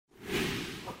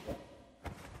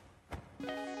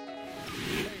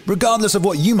Regardless of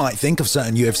what you might think of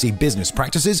certain UFC business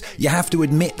practices, you have to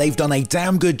admit they've done a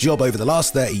damn good job over the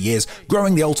last 30 years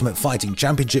growing the Ultimate Fighting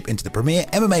Championship into the premier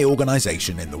MMA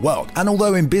organization in the world. And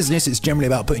although in business it's generally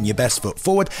about putting your best foot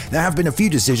forward, there have been a few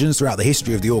decisions throughout the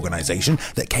history of the organization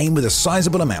that came with a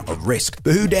sizable amount of risk.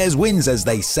 But who dares wins, as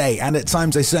they say, and at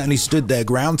times they certainly stood their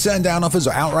ground, turned down offers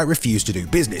or outright refused to do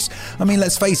business. I mean,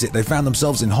 let's face it, they found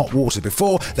themselves in hot water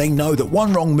before. They know that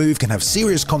one wrong move can have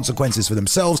serious consequences for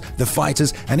themselves, the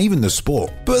fighters, and even the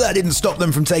sport. But that didn't stop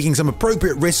them from taking some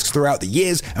appropriate risks throughout the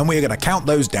years, and we're going to count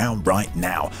those down right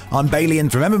now. I'm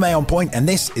Balian from MMA On Point, and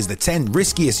this is the 10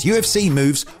 riskiest UFC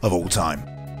moves of all time.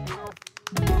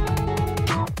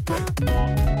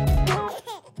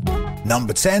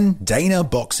 Number 10, Dana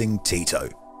Boxing Tito.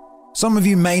 Some of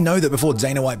you may know that before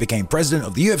Dana White became president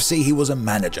of the UFC, he was a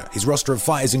manager. His roster of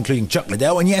fighters including Chuck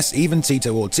Liddell and yes, even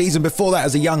Tito Ortiz, and before that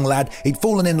as a young lad, he'd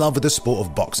fallen in love with the sport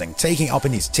of boxing, taking it up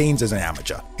in his teens as an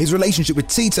amateur. His relationship with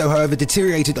Tito, however,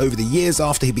 deteriorated over the years.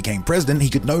 After he became president, he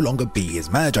could no longer be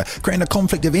his manager, creating a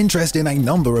conflict of interest in a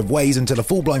number of ways until a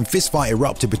full-blown fistfight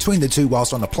erupted between the two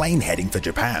whilst on a plane heading for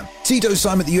Japan. Tito's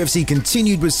time at the UFC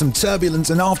continued with some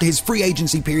turbulence, and after his free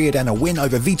agency period and a win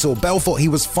over Vitor Belfort, he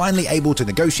was finally able to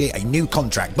negotiate a new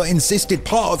contract, but insisted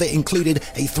part of it included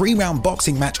a 3-round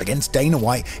boxing match against Dana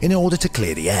White in order to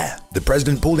clear the air. The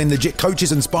president pulled in legit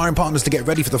coaches and sparring partners to get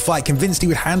ready for the fight, convinced he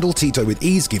would handle Tito with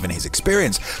ease given his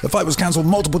experience. The fight was cancelled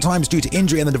multiple times due to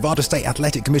injury and the Nevada State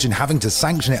Athletic Commission having to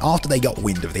sanction it after they got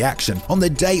wind of the action. On the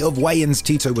day of weigh-ins,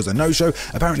 Tito was a no-show,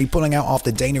 apparently pulling out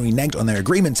after Dana reneged on their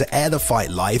agreement to air the fight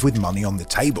live with money on the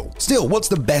table. Still, what's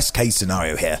the best case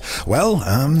scenario here? Well,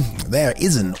 there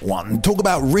isn't one. Talk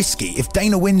about risky. If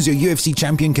Dana wins, your UFC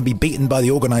champion can be beaten by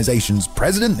the organization's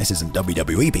president. This isn't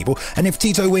WWE, people. And if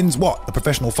Tito wins, what? A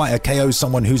professional fighter KOs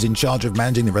someone who's in charge of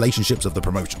managing the relationships of the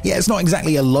promotion. Yeah, it's not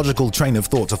exactly a logical train of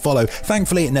thought to follow.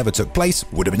 Thankfully, it never took place.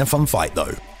 Would have been a fun fight,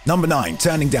 though. Number 9,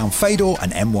 turning down Fedor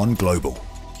and M1 Global.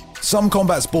 Some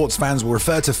combat sports fans will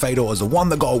refer to Fedor as the one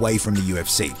that got away from the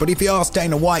UFC, but if you ask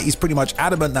Dana White, he's pretty much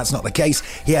adamant that's not the case.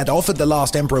 He had offered the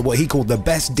last emperor what he called the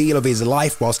best deal of his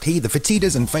life whilst he, the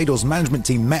Fertitas, and Fedor's management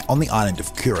team met on the island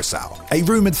of Curacao. A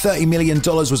rumored $30 million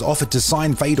was offered to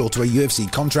sign Fedor to a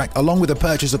UFC contract, along with the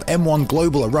purchase of M1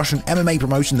 Global, a Russian MMA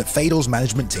promotion that Fedor's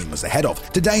management team was the head of.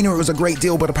 To Dana, it was a great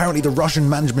deal, but apparently the Russian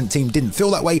management team didn't feel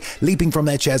that way, leaping from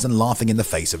their chairs and laughing in the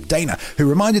face of Dana, who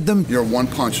reminded them, "You're one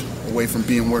punch away from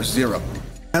being worth 0.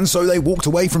 And so they walked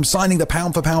away from signing the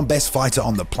pound-for-pound best fighter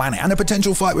on the planet and a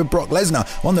potential fight with Brock Lesnar,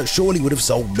 one that surely would have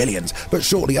sold millions. But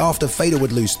shortly after, Fedor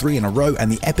would lose 3 in a row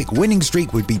and the epic winning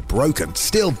streak would be broken.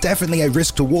 Still, definitely a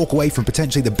risk to walk away from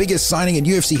potentially the biggest signing in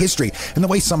UFC history. And the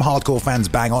way some hardcore fans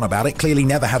bang on about it, clearly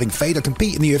never having Fedor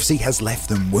compete in the UFC has left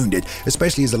them wounded,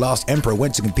 especially as the last emperor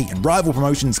went to compete in rival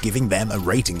promotions, giving them a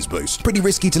ratings boost. Pretty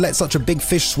risky to let such a big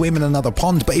fish swim in another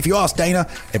pond, but if you ask Dana,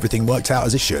 everything worked out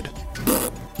as it should.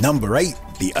 Number 8,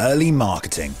 the early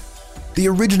marketing. The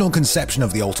original conception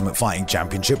of the Ultimate Fighting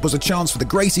Championship was a chance for the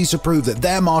Gracies to prove that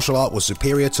their martial art was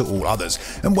superior to all others.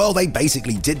 And well, they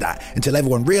basically did that, until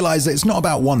everyone realized that it's not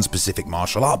about one specific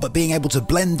martial art, but being able to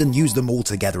blend and use them all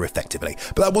together effectively.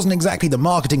 But that wasn't exactly the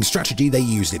marketing strategy they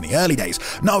used in the early days.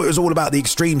 No, it was all about the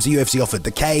extremes the UFC offered.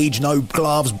 The cage, no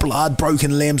gloves, blood,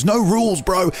 broken limbs, no rules,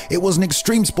 bro. It was an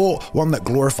extreme sport, one that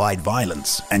glorified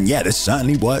violence. And yeah, this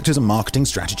certainly worked as a marketing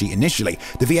strategy initially.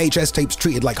 The VHS tapes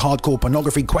treated like hardcore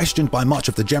pornography, questioned by much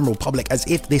of the general public as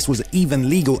if this was even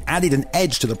legal, added an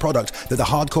edge to the product that the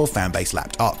hardcore fanbase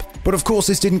lapped up. But of course,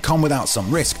 this didn't come without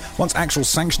some risk. Once actual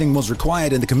sanctioning was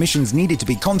required and the commissions needed to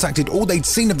be contacted, all they'd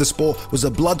seen of the sport was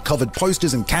the blood-covered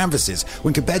posters and canvases.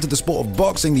 When compared to the sport of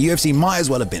boxing, the UFC might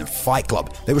as well have been Fight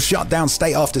Club. They were shut down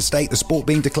state after state, the sport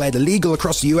being declared illegal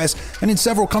across the US and in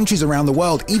several countries around the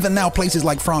world. Even now, places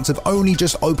like France have only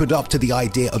just opened up to the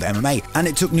idea of MMA, and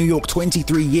it took New York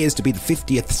 23 years to be the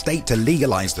 50th state to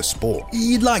legalize the sport.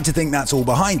 You'd like to think that's all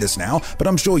behind us now, but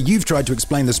I'm sure you've tried to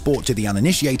explain the sport to the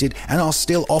uninitiated and are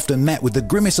still often met with the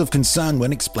grimace of concern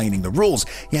when explaining the rules.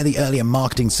 Yeah, the earlier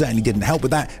marketing certainly didn't help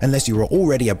with that, unless you were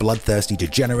already a bloodthirsty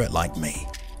degenerate like me.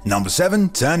 Number 7,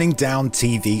 turning down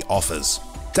TV offers.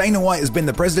 Dana White has been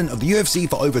the president of the UFC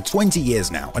for over 20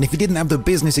 years now, and if he didn't have the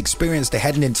business experience to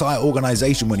head an entire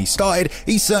organization when he started,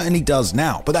 he certainly does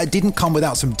now, but that didn't come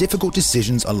without some difficult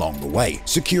decisions along the way.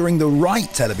 Securing the right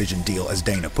television deal, as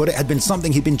Dana put it, had been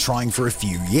something he'd been trying for a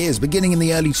few years, beginning in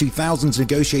the early 2000s,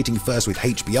 negotiating first with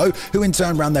HBO, who in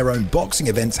turn ran their own boxing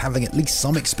events, having at least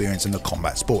some experience in the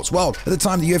combat sports world. At the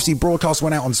time, the UFC broadcast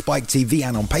went out on Spike TV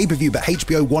and on pay-per-view, but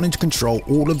HBO wanted to control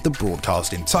all of the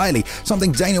broadcast entirely,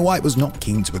 something Dana White was not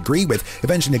keen seemed to agree with.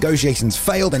 Eventually negotiations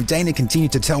failed and Dana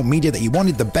continued to tell media that he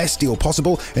wanted the best deal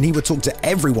possible and he would talk to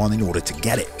everyone in order to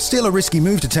get it. Still a risky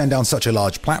move to turn down such a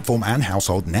large platform and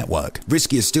household network.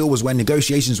 Riskier still was when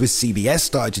negotiations with CBS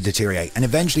started to deteriorate and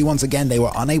eventually once again they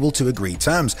were unable to agree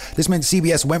terms. This meant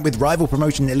CBS went with rival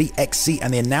promotion Elite XC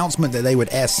and the announcement that they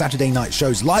would air Saturday night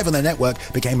shows live on their network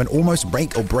became an almost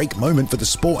break-or-break moment for the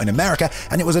sport in America,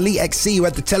 and it was Elite XC who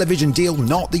had the television deal,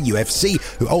 not the UFC,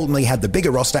 who ultimately had the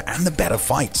bigger roster and the better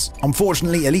fights.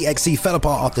 Unfortunately, Elite XC fell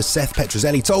apart after Seth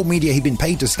Petrozelli told media he'd been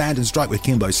paid to stand and strike with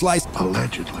Kimbo Slice.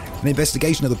 Allegedly. An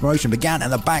investigation of the promotion began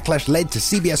and the backlash led to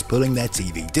CBS pulling their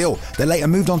TV deal. They later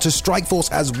moved on to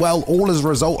Strikeforce as well, all as a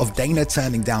result of Dana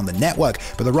turning down the network,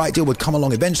 but the right deal would come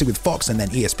along eventually with Fox and then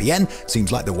ESPN.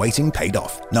 Seems like the waiting paid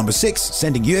off. Number 6,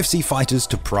 sending UFC fighters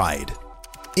to Pride.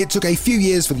 It took a few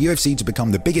years for the UFC to become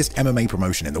the biggest MMA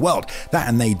promotion in the world. That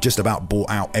and they just about bought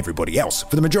out everybody else.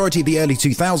 For the majority of the early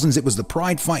 2000s, it was the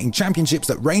Pride Fighting Championships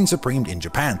that reigned supreme in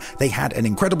Japan. They had an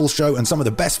incredible show and some of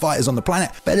the best fighters on the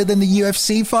planet. Better than the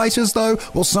UFC fighters though?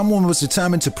 Well, someone was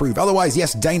determined to prove otherwise.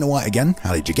 Yes, Dana White again,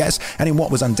 how did you guess? And in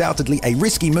what was undoubtedly a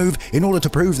risky move, in order to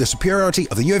prove the superiority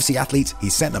of the UFC athletes, he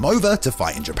sent them over to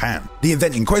fight in Japan. The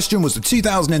event in question was the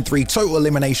 2003 Total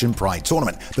Elimination Pride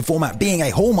Tournament, the format being a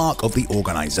hallmark of the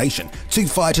organization. 2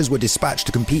 fighters were dispatched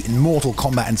to compete in Mortal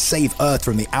Kombat and save Earth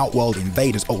from the Outworld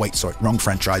invaders. Oh wait, sorry, wrong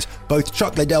franchise. Both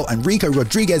Chuck Liddell and Rico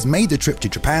Rodriguez made the trip to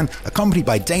Japan, accompanied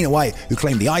by Dana White, who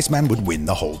claimed the Iceman would win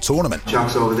the whole tournament.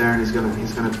 Chuck's over there and he's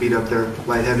gonna beat up their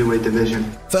light heavyweight division.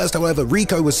 First, however,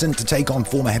 Rico was sent to take on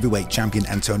former heavyweight champion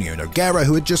Antonio Nogueira,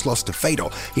 who had just lost to Fedor.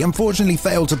 He unfortunately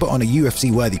failed to put on a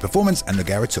UFC-worthy performance, and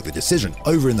Nogueira took the decision.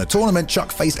 Over in the tournament,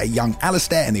 Chuck faced a young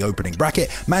Alistair in the opening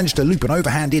bracket, managed to loop an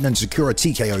overhand in and secure a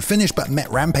TKO finish, but met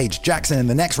Rampage Jackson in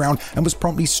the next round and was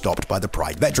promptly stopped by the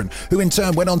Pride veteran, who in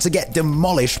turn went on to get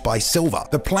demolished by Silva.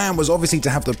 The plan was obviously to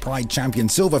have the Pride champion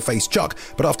Silva face Chuck,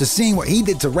 but after seeing what he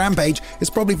did to Rampage, it's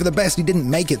probably for the best he didn't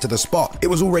make it to the spot. It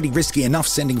was already risky enough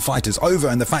sending fighters over,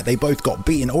 and the fact they both got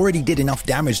beaten already did enough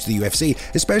damage to the UFC,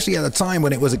 especially at a time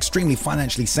when it was extremely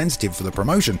financially sensitive for the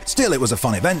promotion. Still, it was a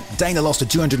fun event. Dana lost a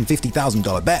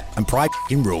 $250,000 bet, and Pride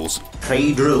rules.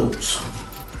 Pride rules.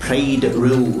 Pride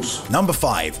rules. Number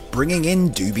 5, bringing in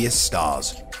dubious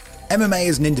stars. MMA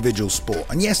is an individual sport,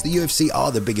 and yes, the UFC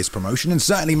are the biggest promotion, and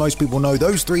certainly most people know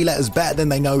those 3 letters better than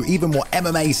they know even what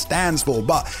MMA stands for,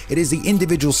 but it is the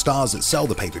individual stars that sell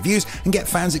the pay-per-views and get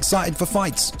fans excited for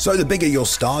fights. So the bigger your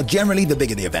star, generally the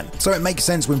bigger the event. So it makes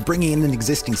sense when bringing in an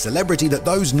existing celebrity that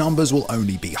those numbers will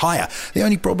only be higher. The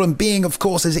only problem being, of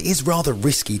course, is it is rather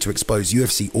risky to expose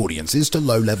UFC audiences to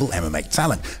low-level MMA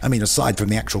talent. I mean, aside from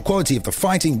the actual quality of the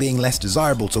fighting being less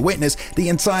desirable to witness, the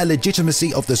entire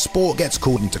legitimacy of the sport gets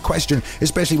called into question,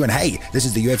 especially when, hey, this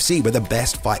is the UFC where the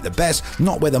best fight the best,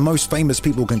 not where the most famous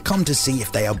people can come to see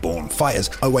if they are born fighters.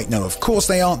 Oh wait, no, of course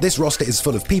they aren't. This roster is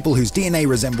full of people whose DNA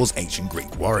resembles ancient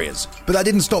Greek warriors. But that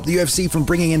didn't stop the UFC from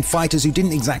bringing in fighters who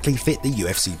didn't exactly fit the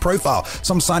UFC profile.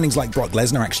 Some signings like Brock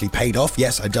Lesnar actually paid off.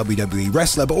 Yes, a WWE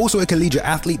wrestler, but also a collegiate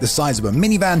athlete the size of a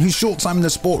minivan whose short time in the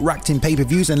sport racked in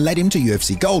pay-per-views and led him to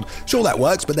UFC Gold. Sure, that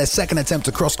works, but their second attempt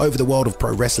to cross over the world of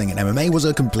pro wrestling and MMA was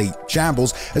a complete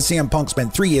shambles, as CM Punk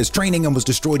spent 3 years training and was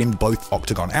destroyed in both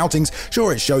Octagon outings.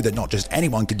 Sure, it showed that not just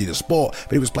anyone could do the sport,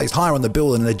 but he was placed higher on the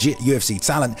bill than legit UFC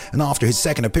talent, and after his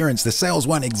second appearance, the sales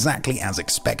weren't exactly as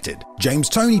expected. James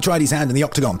Toney tried his hand in the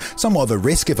Octagon, somewhat of a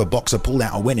risk if a boxer pulled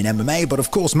out a win in MMA, but of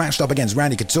course matched up against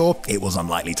Randy Couture, it was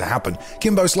unlikely to happen.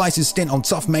 Kimbo Slice's stint on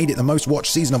Tough made it the most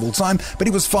watched season of all time, but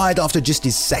he was fired after just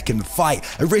his second fight,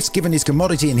 a risk given his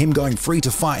commodity and him going free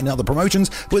to fight in other promotions,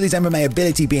 but with his MMA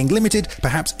ability being limited,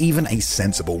 perhaps even a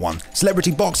sensible one.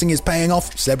 Celebrity boxing is paying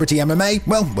off. Celebrity MMA?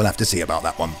 Well, we'll have to see about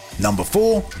that one. Number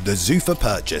 4, the Zuffa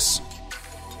purchase.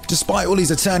 Despite all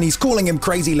his attorneys calling him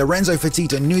crazy, Lorenzo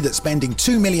Fertitta knew that spending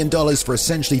 $2 million for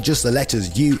essentially just the letters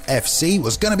UFC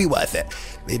was going to be worth it.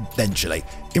 Eventually.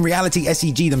 In reality,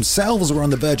 SEG themselves were on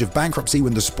the verge of bankruptcy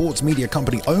when the sports media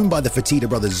company owned by the Fertitta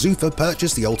brothers Zuffa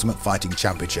purchased the Ultimate Fighting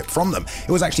Championship from them.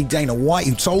 It was actually Dana White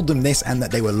who told them this and that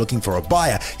they were looking for a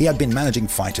buyer. He had been managing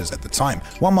fighters at the time.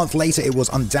 1 month later, it was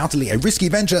undoubtedly a risky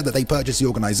venture that they purchased the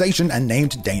organization and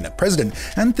named Dana president,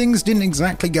 and things didn't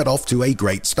exactly get off to a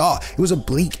great start. It was a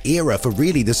bleak era for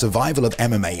really the survival of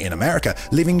MMA in America.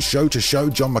 Living show to show,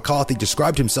 John McCarthy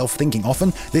described himself thinking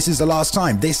often, "This is the last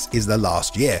time, this is the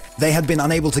last year." They had been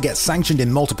unable able to get sanctioned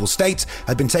in multiple states,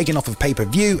 had been taken off of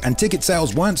pay-per-view, and ticket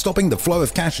sales weren't stopping the flow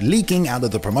of cash leaking out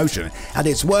of the promotion. At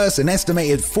its worst, an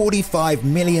estimated $45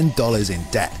 million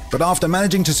in debt. But after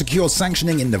managing to secure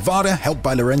sanctioning in Nevada, helped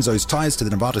by Lorenzo's ties to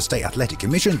the Nevada State Athletic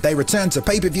Commission, they returned to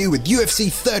pay-per-view with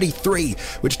UFC 33,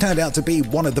 which turned out to be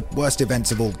one of the worst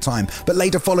events of all time, but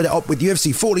later followed it up with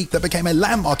UFC 40 that became a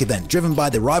landmark event driven by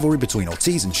the rivalry between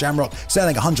Ortiz and Shamrock,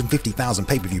 selling 150,000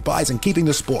 pay-per-view buys and keeping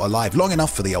the sport alive long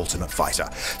enough for the Ultimate Fighter.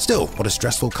 Still, what a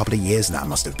stressful couple of years that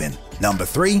must have been. Number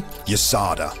 3,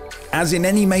 USADA. As in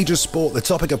any major sport, the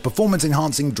topic of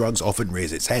performance-enhancing drugs often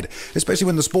rears its head, especially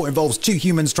when the sport involves two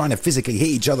humans trying to physically hit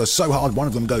each other so hard one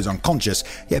of them goes unconscious,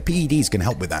 yet PEDs can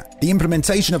help with that. The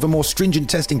implementation of a more stringent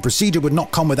testing procedure would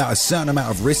not come without a certain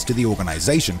amount of risk to the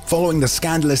organization. Following the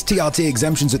scandalous TRT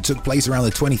exemptions that took place around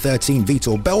the 2013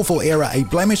 Vitor Belfort era, a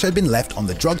blemish had been left on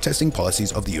the drug testing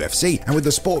policies of the UFC, and with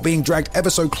the sport being dragged ever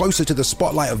so closer to the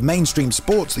spotlight of mainstream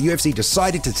sports, the UFC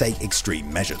decided to take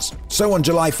extreme measures. So on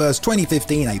July 1st,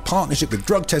 2015, a partnership with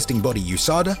drug testing body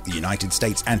USADA, the United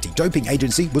States Anti-Doping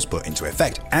Agency, was put into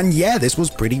effect. And yeah, this was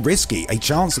pretty risky. A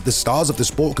chance that the stars of the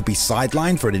sport could be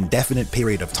sidelined for an indefinite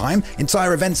period of time,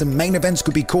 entire events and main events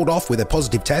could be called off with a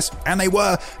positive test, and they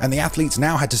were, and the athletes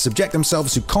now had to subject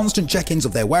themselves to constant check-ins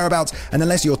of their whereabouts, and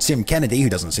unless you're Tim Kennedy, who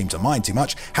doesn't seem to mind too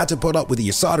much, had to put up with the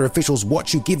USADA officials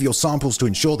watch you give your samples to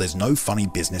ensure there's no funny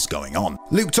business going on.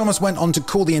 Luke Thomas went on to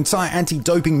call the entire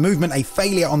anti-doping movement a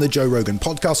failure on the Joe Rogan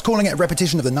podcast, calling it a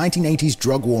repetition of the 1980s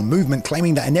drug war movement,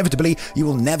 claiming that inevitably you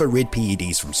will never rid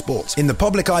PEDs from sports. In the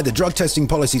public eye, the drug testing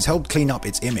policies helped clean up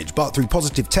its image, but through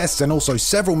positive tests and also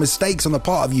several mistakes on the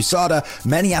part of USADA,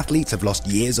 many athletes have lost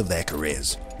years of their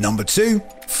careers. Number 2,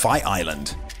 Fight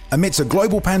Island. Amidst a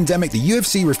global pandemic, the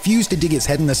UFC refused to dig its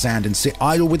head in the sand and sit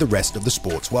idle with the rest of the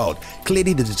sports world.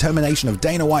 Clearly, the determination of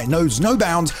Dana White knows no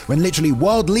bounds when literally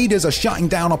world leaders are shutting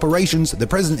down operations. The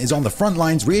president is on the front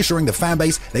lines, reassuring the fan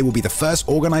base they will be the first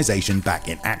organization back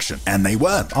in action. And they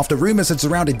were. After rumors had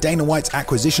surrounded Dana White's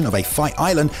acquisition of a Fight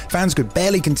Island, fans could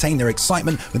barely contain their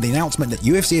excitement with the announcement that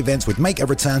UFC events would make a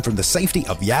return from the safety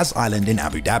of Yas Island in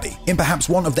Abu Dhabi. In perhaps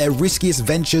one of their riskiest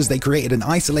ventures, they created an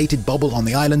isolated bubble on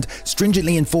the island,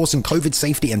 stringently enforcing COVID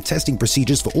safety and testing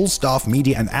procedures for all staff,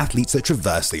 media, and athletes that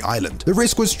traverse the island. The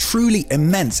risk was truly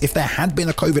immense. If there had been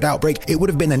a COVID outbreak, it would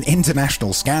have been an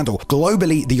international scandal.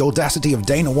 Globally, the audacity of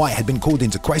Dana White had been called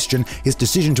into question. His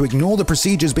decision to ignore the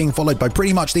procedures being followed by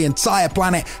pretty much the entire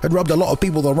planet had rubbed a lot of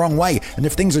people the wrong way, and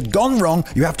if things had gone wrong,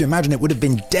 you have to imagine it would have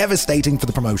been devastating for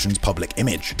the promotion's public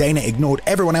image. Dana ignored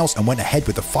everyone else and went ahead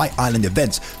with the Fight Island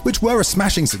events, which were a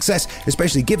smashing success,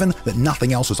 especially given that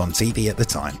nothing else was on TV at the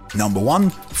time. Number 1,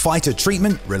 fighter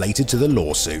treatment related to the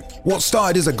lawsuit. What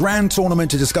started as a grand tournament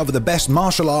to discover the best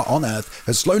martial art on earth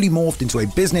has slowly morphed into a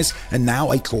business and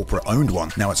now a corporate-owned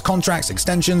one. Now it's contracts,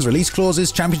 extensions, release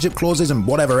clauses, championship clauses, and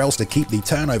whatever else to keep the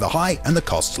turnover high and the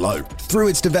costs low. Through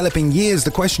its developing years,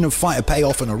 the question of fighter pay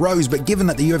often arose, but given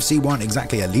that the UFC weren't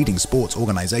exactly a leading sports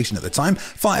organization at the time,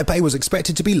 fighter pay was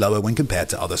expected to be lower when compared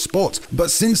to other sports. But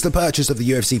since the purchase of the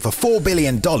UFC for $4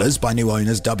 billion by new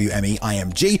owners WME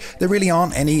IMG, there really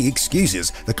aren't any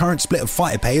excuses. The current split of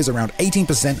fighter pay is around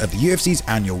 18% of the UFC's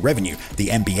annual revenue. The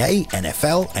NBA,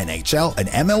 NFL, NHL, and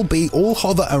MLB all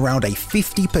hover around a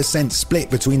 50% split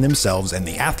between themselves and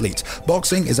the athletes.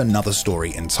 Boxing is another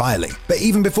story entirely. But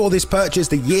even before this purchase,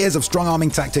 the years of strong-arming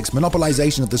tactics,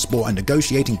 monopolization of the sport, and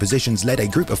negotiating positions led a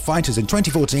group of fighters in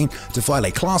 2014 to file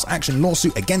a class action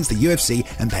lawsuit against the UFC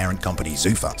and parent company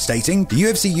Zuffa, stating the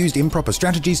UFC used improper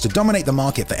strategies to dominate the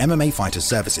market for MMA fighter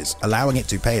services, allowing it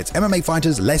to pay its MMA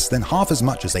fighters less than half as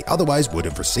much as they otherwise would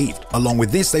have received. Along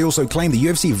with this, they also claim the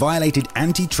UFC violated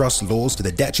antitrust laws to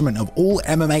the detriment of all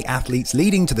MMA athletes,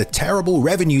 leading to the terrible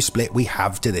revenue split we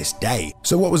have to this day.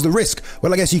 So what was the risk?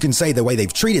 Well, I guess you can say the way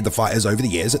they've treated the fighters over the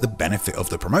years at the benefit of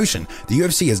the promotion. The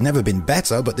UFC has never been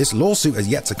better, but this lawsuit has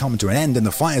yet to come to an end, and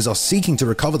the fighters are seeking to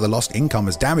recover the lost income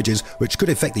as damages, which could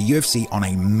affect the UFC on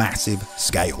a massive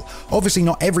scale. Obviously,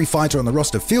 not every fighter on the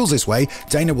roster feels this way.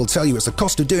 Dana will tell you it's the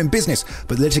cost of doing business,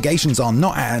 but litigations are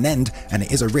not at an end, and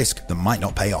it is a risk that might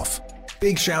not pay off.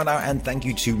 Big shout out and thank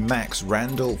you to Max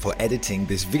Randall for editing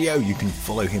this video. You can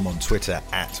follow him on Twitter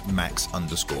at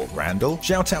Max_Randall.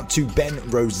 Shout out to Ben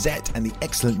Rosette and the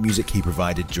excellent music he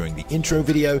provided during the intro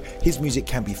video. His music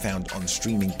can be found on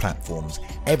streaming platforms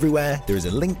everywhere. There is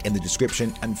a link in the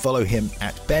description, and follow him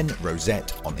at Ben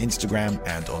Rosette on Instagram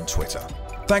and on Twitter.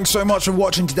 Thanks so much for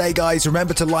watching today, guys.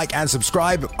 Remember to like and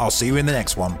subscribe. I'll see you in the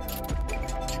next one.